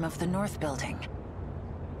 bathroom of the North Building.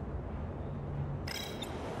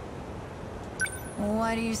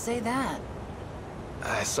 Why do you say that?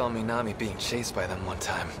 I saw Minami being chased by them one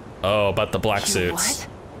time. Oh, about the black You suits. What?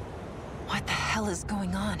 What the hell is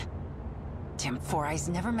going on? Damn, Four Eyes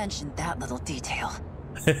never mentioned that little detail.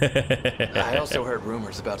 I also heard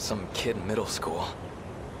rumors about some kid in middle school.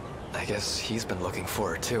 I guess he's been looking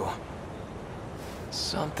for her too.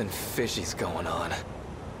 Something fishy's going on.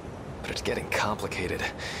 But it's getting complicated.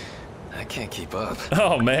 I can't keep up.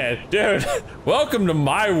 Oh man, dude, welcome to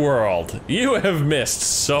my world. You have missed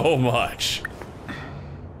so much.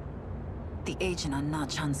 The agent on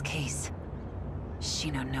Nachan's case,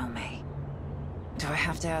 Shino Nome. Do I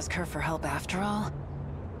have to ask her for help after all?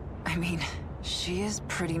 I mean, she is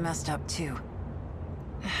pretty messed up too.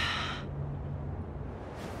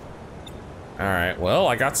 All right, well,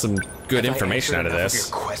 I got some good information out of Have I answered this.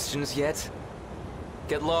 enough of your questions yet?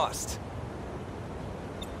 Get lost.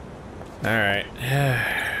 All right.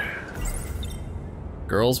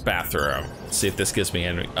 Girls' bathroom. Let's see if this gives me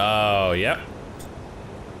any. Oh, yep.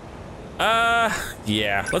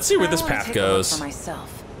 Yeah. Let's see where this path For goes.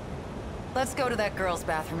 myself. Let's go to that girl's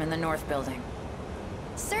bathroom in the North Building.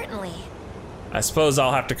 Certainly. I suppose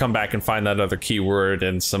I'll have to come back and find that other keyword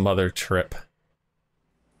in some other trip.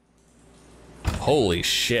 Holy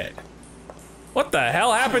shit. What the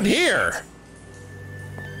hell happened here?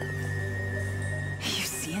 You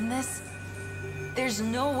seeing this? There's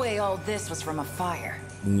no way all this was from a fire.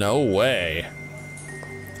 No way.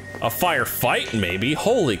 A firefight, maybe?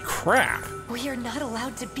 Holy crap. We are not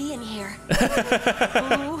allowed to be in here.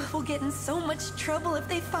 Oh, we'll get in so much trouble if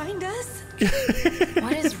they find us.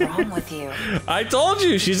 What is wrong with you? I told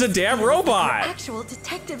you, she's a damn We're robot. actual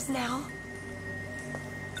detectives now.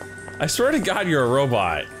 I swear to God, you're a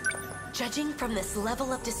robot. Judging from this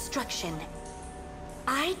level of destruction,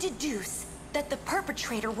 I deduce that the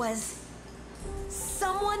perpetrator was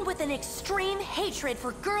someone with an extreme hatred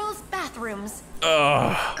for girls' bathrooms.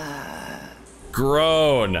 Ugh.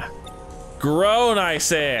 Groan. Groan, I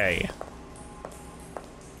say.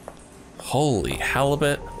 Holy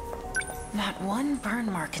halibut. Not one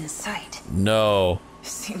burn mark in sight. No.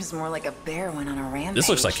 Seems more like a bear went on a rampage. This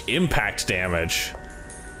looks like impact damage.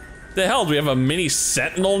 The hell, do we have a mini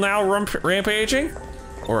sentinel now rampaging?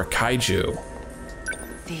 Or a kaiju?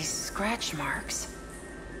 These scratch marks.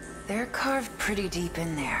 They're carved pretty deep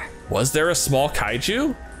in there. Was there a small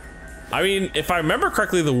kaiju? I mean, if I remember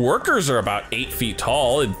correctly, the workers are about 8 feet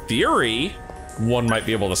tall. In theory, one might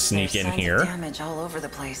be able to sneak There's in signs of here. damage all over the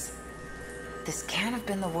place. This can't have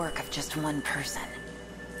been the work of just one person.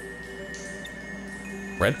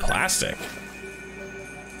 Red plastic.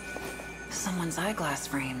 Someone's eyeglass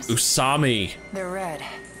frames. Usami. They're red.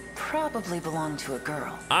 Probably belong to a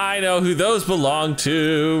girl. I know who those belong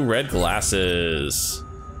to. Red glasses.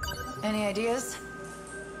 Any ideas?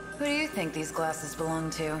 Who do you think these glasses belong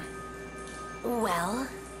to? Well,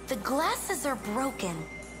 the glasses are broken,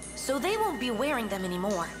 so they won't be wearing them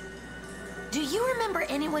anymore. Do you remember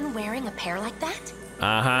anyone wearing a pair like that?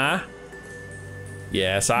 Uh-huh.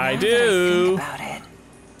 Yes, I Now that I do. think about it,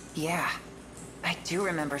 yeah, I do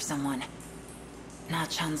remember someone.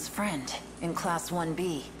 Na-chan's friend in Class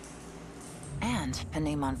 1B. And a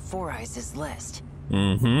name on Four Eyes' list.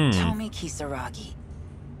 Tomi Kisaragi.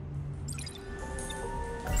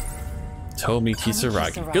 Tomi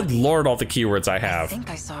Kisaragi. Good lord, all the keywords I I have. think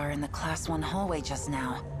I saw her in the Class 1 hallway just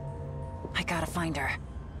now. I gotta find her.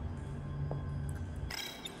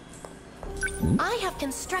 I have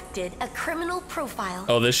constructed a criminal profile.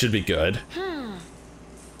 Oh, this should be good.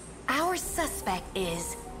 Our suspect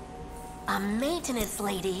is a maintenance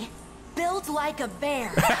lady built like a bear.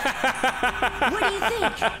 What do you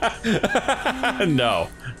think? No,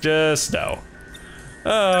 just no.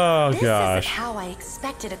 Oh, This gosh. isn't how I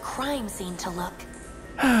expected a crime scene to look.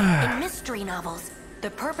 In mystery novels, the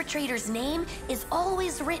perpetrator's name is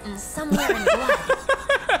always written somewhere in blood.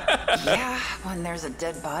 Yeah, when there's a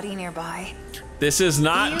dead body nearby. This is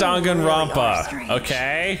not You really are Danganronpa, strange.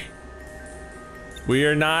 okay? We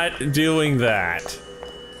are not doing that.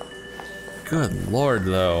 Good lord,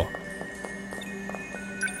 though.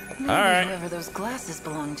 Maybe Alright. whoever those glasses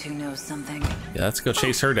belong to knows something. Yeah, let's go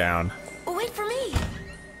chase her down. Wait for me.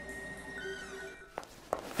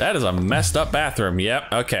 That is a messed up bathroom.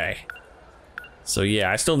 Yep, okay. So yeah,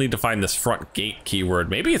 I still need to find this front gate keyword.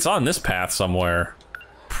 Maybe it's on this path somewhere.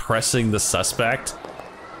 Pressing the suspect.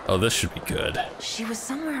 Oh, this should be good. She was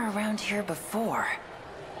somewhere around here before.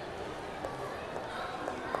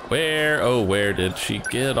 Where, oh, where did she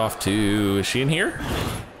get off to? Is she in here?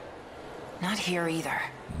 Not here either.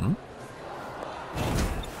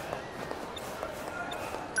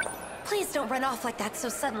 Please don't run off like that so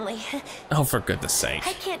suddenly. Oh, for goodness sake.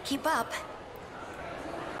 I can't keep up.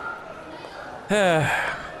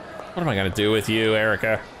 What am I gonna do with you,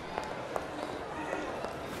 Erica?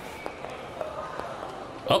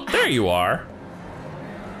 Oh, there you are.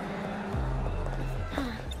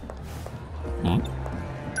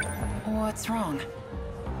 What's wrong?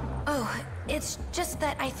 Oh, it's just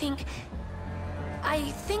that I think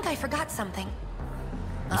I forgot something.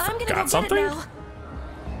 I'm gonna forgot go something? get it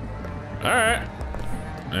now. Alright.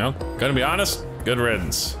 You know, gonna be honest, good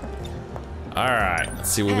riddance. Alright, let's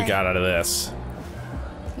see what we got out of this.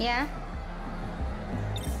 Yeah?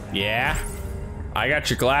 Yeah? I got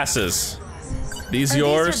your glasses. These Are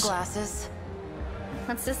yours? These your glasses?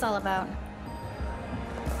 What's this all about?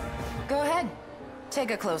 Go ahead.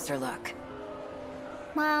 Take a closer look.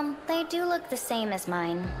 Well, they do look the same as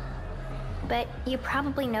mine. But you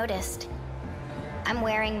probably noticed. I'm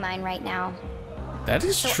wearing mine right now. That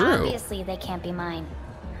is So true. obviously they can't be mine.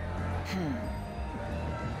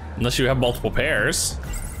 Unless you have multiple pairs.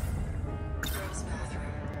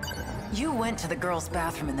 You went to the girls'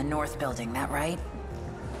 bathroom in the north building, that right?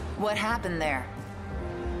 What happened there?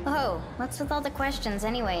 Oh, what's with all the questions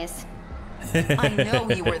anyways? I know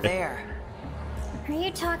you were there. Are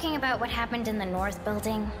you talking about what happened in the north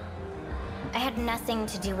building? I had nothing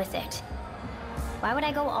to do with it. Why would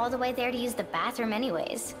I go all the way there to use the bathroom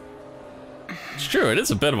anyways? It's true, it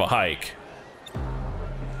is a bit of a hike.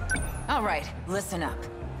 All right, listen up.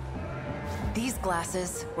 These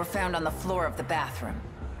glasses were found on the floor of the bathroom.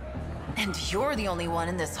 And you're the only one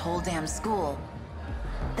in this whole damn school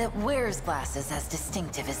that wears glasses as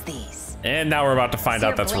distinctive as these. And now we're about to find So out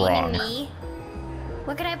you're that's blaming wrong. me?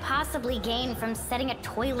 What could I possibly gain from setting a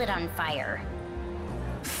toilet on fire?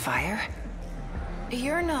 Fire?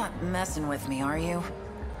 You're not messing with me, are you?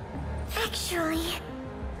 Actually,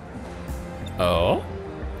 Oh?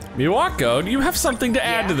 Miwako, do you have something to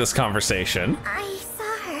add Yeah? to this conversation? I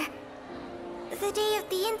saw her. The day of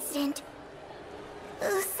the incident.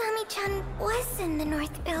 Usami-chan was in the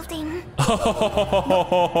north building.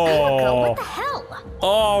 Miwako, what the hell?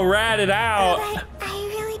 Oh, rat it out. But I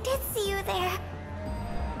really did see you there.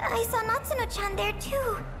 I saw Natsuno-chan there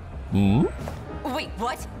too. Hmm? Wait,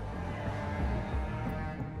 what?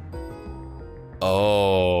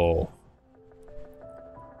 Oh.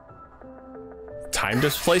 Time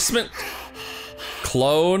displacement?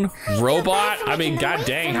 Clone? Robot? I mean, god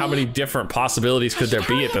dang, how many different possibilities could there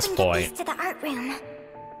be at this point? To the art room.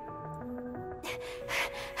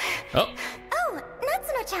 Oh, Oh,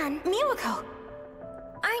 Natsuno-chan. Miwako,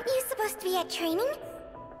 Aren't you supposed to be at training?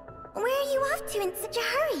 Where are you off to in such a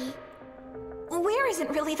hurry? where isn't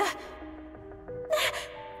really the...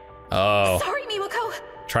 oh. Sorry, Miwako.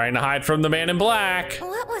 Trying to hide from the man in black.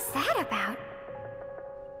 What was that about?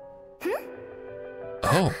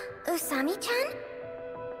 Oh. Usami-chan?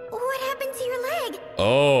 What happened to your leg?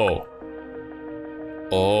 Oh.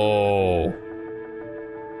 Oh.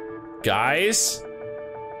 Guys,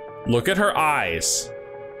 look at her eyes.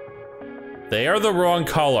 They are the wrong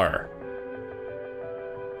color.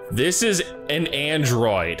 This is an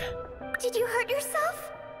android. Did you hurt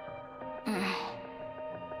yourself?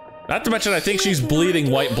 Not to mention, I think she's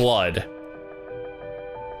bleeding white blood.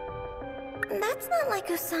 That's not like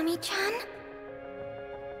Usami-chan.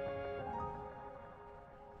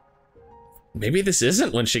 Maybe this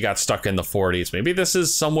isn't when she got stuck in the 40s. Maybe this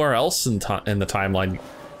is somewhere else in the timeline.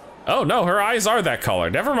 Oh no, her eyes are that color.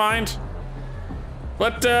 Never mind.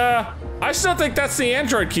 But I still think that's the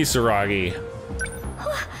android Kisaragi.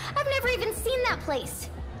 Oh, I've never even seen that place.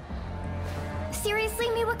 Seriously,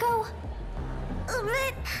 Miwako?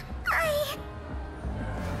 But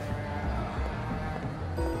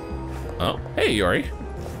Oh, hey Yuri.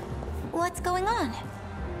 What's going on?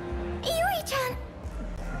 Yuri-chan!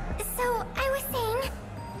 So, I was saying...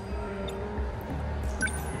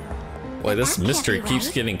 Boy, this That mystery can't be keeps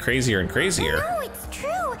right. getting crazier and crazier. No, it's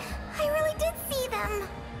true. I really did see them.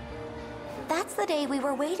 That's the day we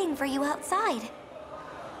were waiting for you outside.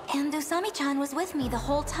 And Usami-chan was with me the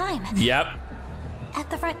whole time. Yep. At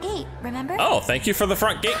the front gate, remember? Oh, thank you for the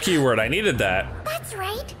front gate keyword. I needed that. That's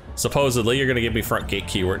right. Supposedly, you're gonna give me front gate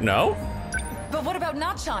keyword. No? But what about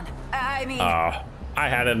Natchan? I mean, I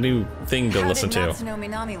had a new thing to how listen did to. Natsuno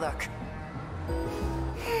Minami look?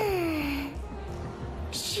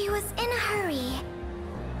 She was in a hurry.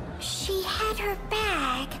 She had her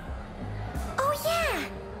bag. Oh, yeah.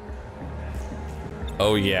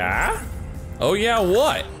 Oh yeah? Oh yeah,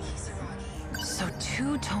 what? So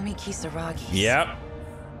 2 Tomi Kisaragis. Yep.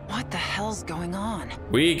 What the hell's going on?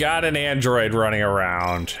 We got an android running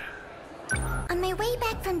around. On my way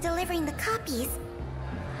back from delivering the copies,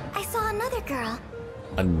 I saw another girl.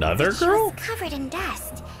 Another She girl? was covered in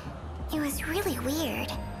dust. It was really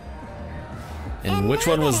weird. And which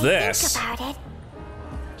now one was that I this? think about it,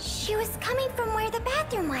 she was coming from where the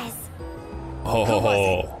bathroom was.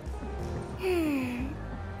 Oh.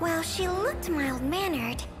 Well, she looked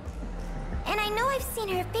mild-mannered. And I know I've seen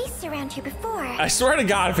her face around here before. I swear to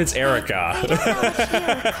God, if it's I Erica. don't know which year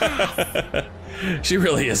or class. She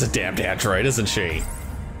really is a damned android, isn't she?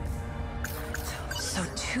 So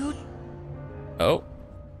 2 Oh.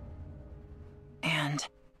 and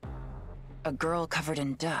a girl covered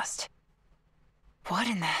in dust. What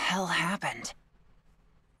in the hell happened?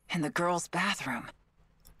 In the girl's bathroom.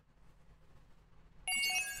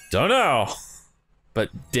 Don't know. But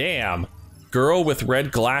damn. Girl with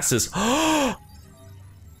red glasses. I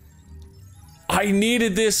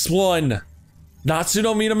needed this one.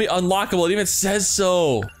 Natsuno Minami unlockable. It even says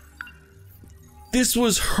so. This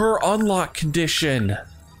was her unlock condition.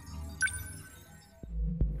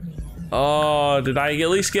 Oh, did I at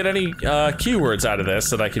least get any keywords out of this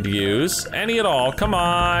that I could use? Any at all? Come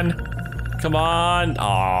on. Come on.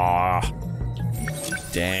 Aw.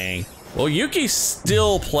 Dang. Well, Yuki's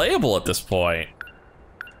still playable at this point.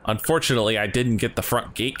 Unfortunately, I didn't get the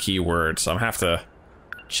front gate keyword, so I'm gonna have to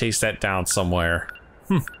chase that down somewhere.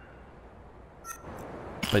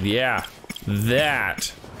 But yeah,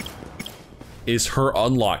 that is her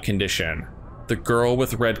unlock condition. The girl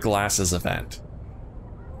with red glasses event.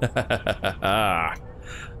 The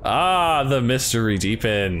mystery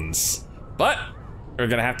deepens. But we're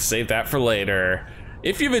gonna have to save that for later.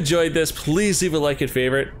 If you've enjoyed this, please leave a like and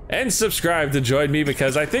favorite, and subscribe to join me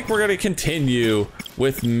because I think we're gonna continue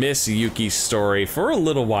with Miss Yuki's story for a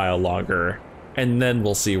little while longer, and then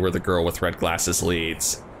we'll see where the girl with red glasses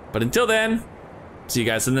leads. But until then, see you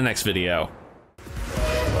guys in the next video.